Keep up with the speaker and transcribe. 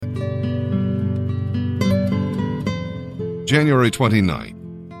January 29th.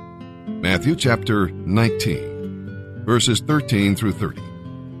 Matthew chapter 19, verses 13 through 30.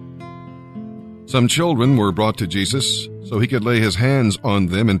 Some children were brought to Jesus so he could lay his hands on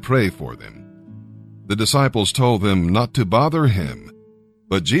them and pray for them. The disciples told them not to bother him,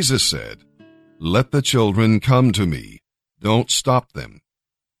 but Jesus said, "Let the children come to me. Don't stop them.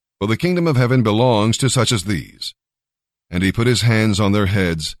 For the kingdom of heaven belongs to such as these." And he put his hands on their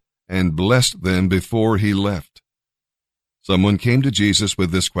heads and blessed them before he left. Someone came to Jesus with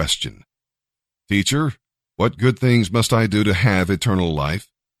this question, "Teacher, what good things must I do to have eternal life?"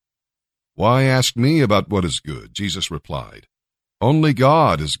 "Why ask me about what is good?" Jesus replied. "Only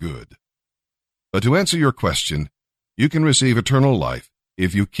God is good. But to answer your question, you can receive eternal life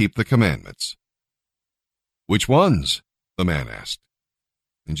if you keep the commandments." "Which ones?" the man asked.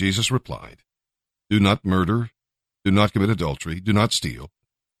 And Jesus replied, "Do not murder, do not commit adultery, do not steal,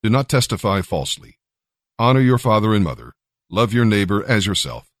 do not testify falsely, honor your father and mother, love your neighbor as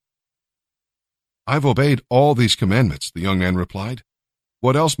yourself." "I've obeyed all these commandments," the young man replied.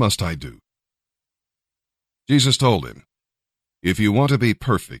 "What else must I do?" Jesus told him, "If you want to be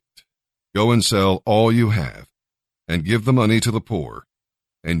perfect, go and sell all you have and give the money to the poor,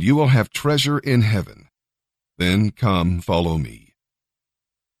 and you will have treasure in heaven. Then come, follow me."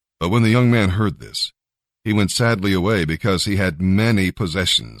 But when the young man heard this, he went sadly away because he had many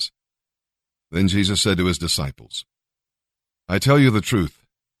possessions. Then Jesus said to his disciples, "I tell you the truth,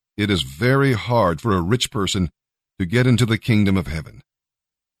 it is very hard for a rich person to get into the kingdom of heaven.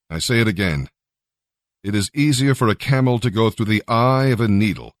 I say it again, it is easier for a camel to go through the eye of a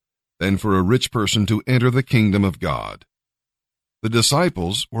needle than for a rich person to enter the kingdom of God." The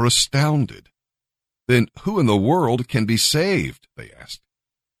disciples were astounded. "Then who in the world can be saved?" they asked.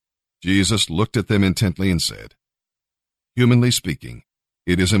 Jesus looked at them intently and said, "Humanly speaking,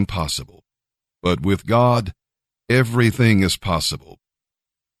 it is impossible, but with God, everything is possible."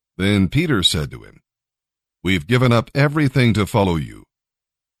 Then Peter said to him, "We've given up everything to follow you.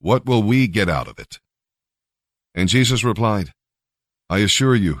 What will we get out of it?" And Jesus replied, "I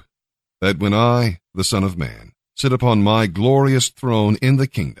assure you that when I, the Son of Man, sit upon my glorious throne in the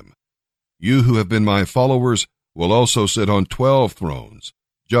kingdom, you who have been my followers will also sit on 12 thrones,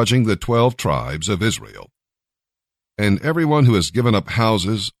 judging the 12 tribes of Israel. And everyone who has given up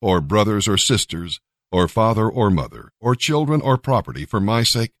houses, or brothers or sisters, or father or mother, or children or property for my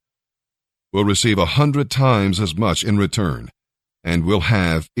sake, will receive 100 times as much in return, and will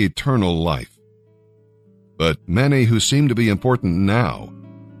have eternal life. But many who seem to be important now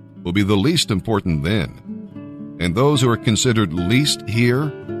will be the least important then, and those who are considered least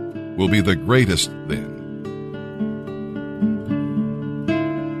here will be the greatest then."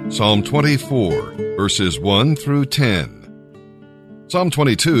 Psalm 24, verses 1 through 10. Psalm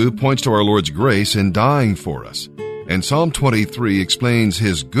 22 points to our Lord's grace in dying for us, and Psalm 23 explains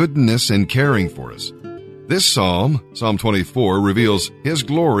his goodness in caring for us. This psalm, Psalm 24, reveals his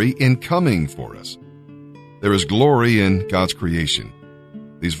glory in coming for us. There is glory in God's creation.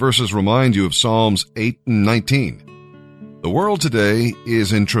 These verses remind you of Psalms 8 and 19. The world today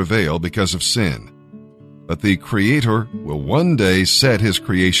is in travail because of sin, but the Creator will one day set his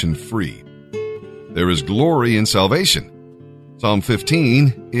creation free. There is glory in salvation. Psalm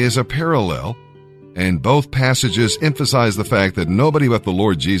 15 is a parallel, and both passages emphasize the fact that nobody but the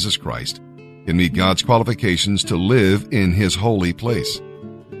Lord Jesus Christ can meet God's qualifications to live in his holy place.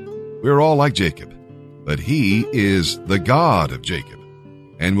 We're all like Jacob, but he is the God of Jacob,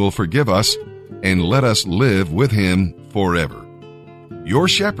 and will forgive us and let us live with him forever. Your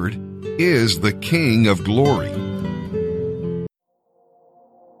shepherd is the King of glory.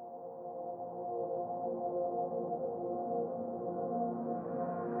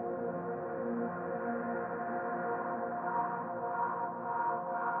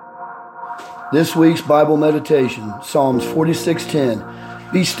 This week's Bible meditation, Psalms 46:10.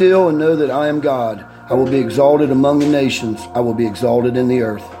 "Be still and know that I am God. I will be exalted among the nations. I will be exalted in the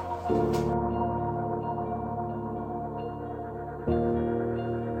earth."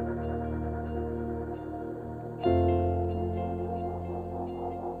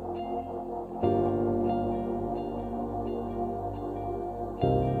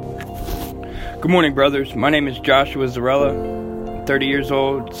 Good morning, brothers. My name is Joshua Zarella. I'm 30 years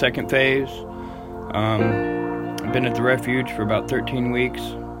old, second phase. I've been at the refuge for about 13 weeks.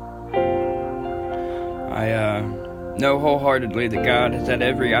 I know wholeheartedly that God has had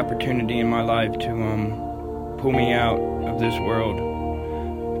every opportunity in my life to pull me out of this world,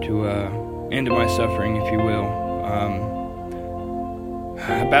 to end my suffering, if you will.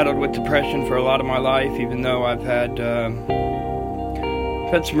 I battled with depression for a lot of my life, even though I've had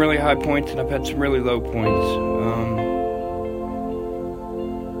some really high points and I've had some really low points.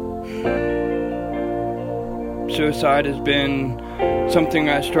 suicide has been something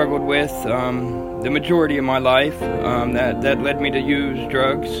I struggled with the majority of my life. That led me to use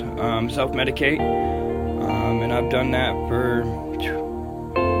drugs, self-medicate, and I've done that for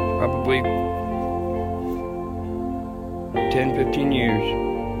probably 10, 15 years,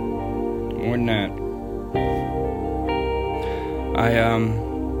 more than that. I'm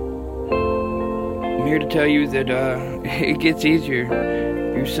here to tell you that it gets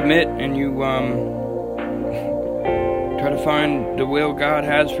easier. You submit and you try to find the will God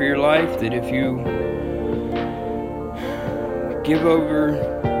has for your life, that if you give over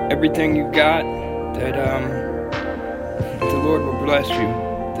everything you've got, that the Lord will bless you.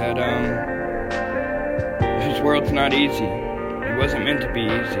 That this world's not easy. It wasn't meant to be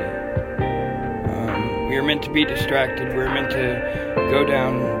easy. We are meant to be distracted. We're meant to go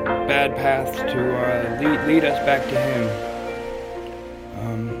down bad paths to lead us back to Him.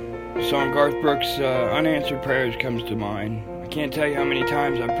 The song Garth Brooks' Unanswered Prayers comes to mind. I can't tell you how many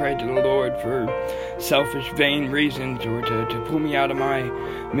times I've prayed to the Lord for selfish, vain reasons, or to pull me out of my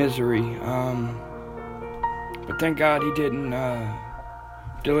misery. But thank God He didn't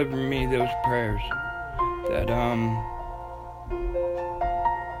deliver me those prayers. That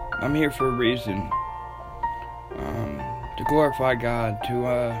I'm here for a reason. To glorify God,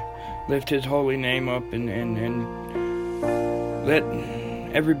 to lift His holy name up, and let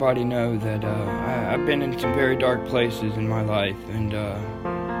everybody know that I've been in some very dark places in my life, and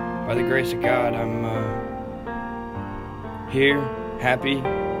by the grace of God, I'm here, happy.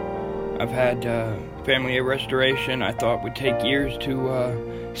 I've had family restoration I thought would take years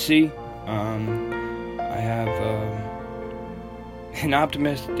to see. I have an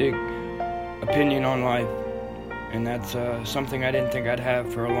optimistic opinion on life, and that's something I didn't think I'd have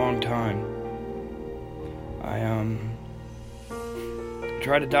for a long time. I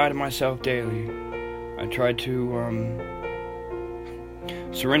try to die to myself daily. I try to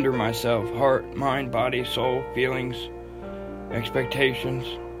surrender myself, heart, mind, body, soul, feelings, expectations.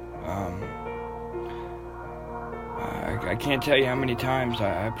 I can't tell you how many times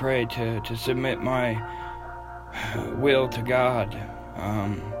I pray to submit my will to God,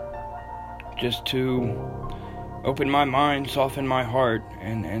 just to open my mind, soften my heart,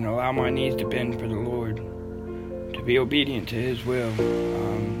 and allow my knees to bend for the Lord, to be obedient to His will,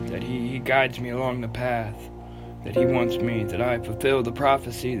 that He guides me along the path that He wants me, that I fulfill the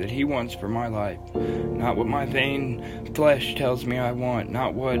prophecy that He wants for my life, not what my vain flesh tells me I want,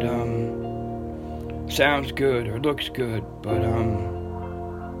 not what sounds good or looks good, but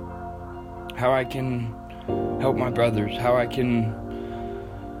how I can help my brothers, how I can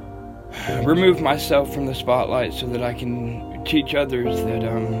remove myself from the spotlight so that I can teach others that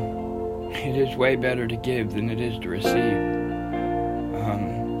it is way better to give than it is to receive.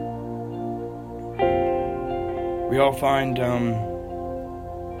 We all find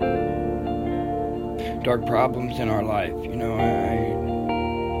dark problems in our life. You know, I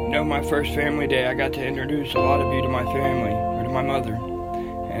know my first family day, I got to introduce a lot of you to my family, or to my mother,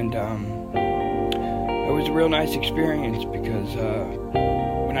 and it was a real nice experience, because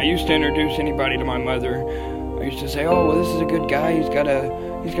when I used to introduce anybody to my mother, I used to say, "Oh, well, this is a good guy. He's got a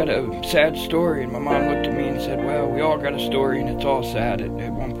sad story." And my mom looked at me and said, "Well, we all got a story, and it's all sad at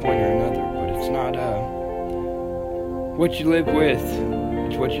one point or another. But it's not what you live with;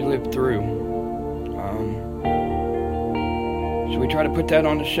 it's what you live through." So we try to put that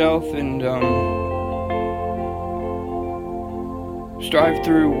on the shelf and strive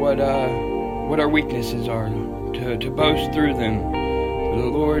through what our weaknesses are, to boast through them. The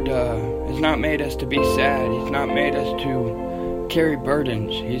Lord has not made us to be sad. He's not made us to carry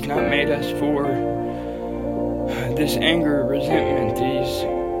burdens. He's not made us for this anger, resentment, these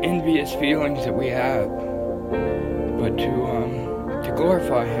envious feelings that we have, but to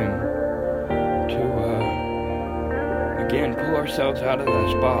glorify Him, to again pull ourselves out of the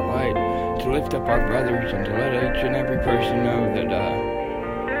spotlight, to lift up our brothers, and to let each and every person know that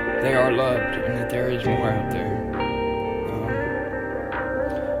they are loved and that there is more out there.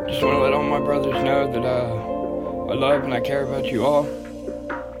 Just want to let all my brothers know that I love and I care about you all.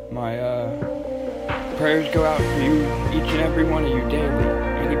 My prayers go out for you, each and every one of you, daily.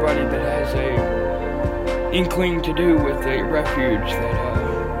 Anybody that has a inkling to do with a refuge,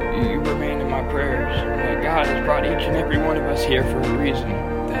 that you remain in my prayers. That God has brought each and every one of us here for a reason.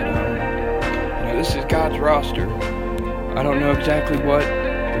 That this is God's roster. I don't know exactly what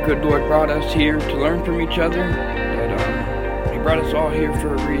the good Lord brought us here to learn from each other, but He brought us all here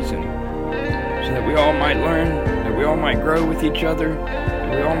for a reason, so that we all might learn, that we all might grow with each other,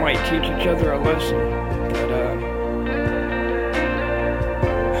 that we all might teach each other a lesson, that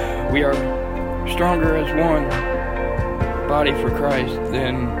we are stronger as one, body for Christ,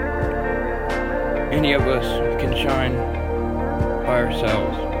 then any of us can shine by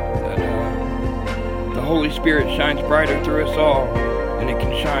ourselves. That the Holy Spirit shines brighter through us all than it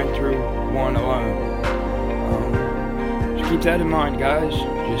can shine through one alone. Just keep that in mind, guys.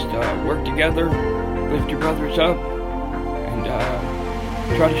 Just work together, lift your brothers up, and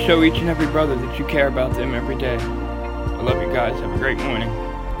try to show each and every brother that you care about them every day. I love you guys. Have a great morning.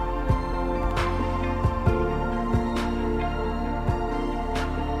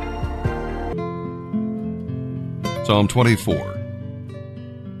 Psalm 24,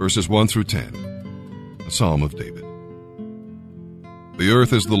 verses 1 through 10, a psalm of David. The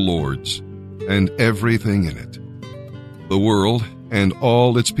earth is the Lord's, and everything in it. The world and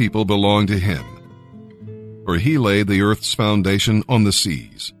all its people belong to him. For he laid the earth's foundation on the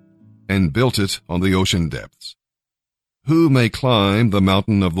seas, and built it on the ocean depths. Who may climb the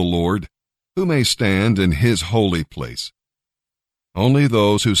mountain of the Lord? Who may stand in his holy place? Only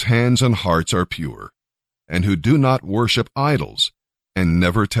those whose hands and hearts are pure, and who do not worship idols, and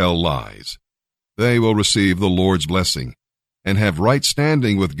never tell lies. They will receive the Lord's blessing, and have right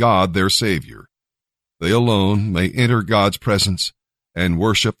standing with God their Savior. They alone may enter God's presence, and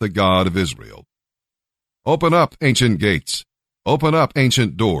worship the God of Israel. Open up, ancient gates, open up,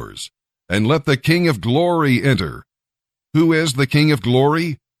 ancient doors, and let the King of glory enter. Who is the King of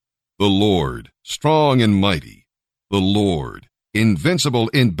glory? The Lord, strong and mighty, the Lord, invincible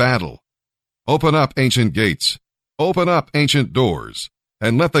in battle. Open up, ancient gates, open up, ancient doors,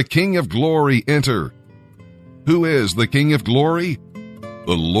 and let the King of glory enter. Who is the King of glory?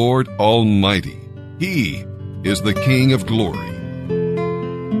 The Lord Almighty. He is the King of glory.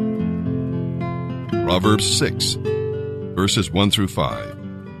 Proverbs 6, verses 1 through 5.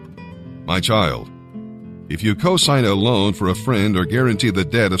 My child, if you co-sign a loan for a friend or guarantee the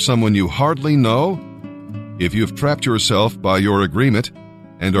debt of someone you hardly know, if you've trapped yourself by your agreement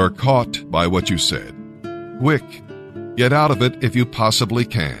and are caught by what you said, quick, get out of it if you possibly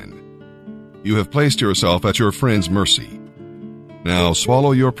can. You have placed yourself at your friend's mercy. Now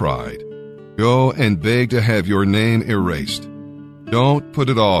swallow your pride. Go and beg to have your name erased. Don't put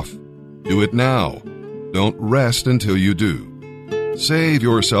it off. Do it now. Don't rest until you do. Save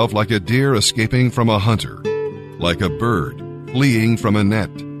yourself like a deer escaping from a hunter, like a bird fleeing from a net.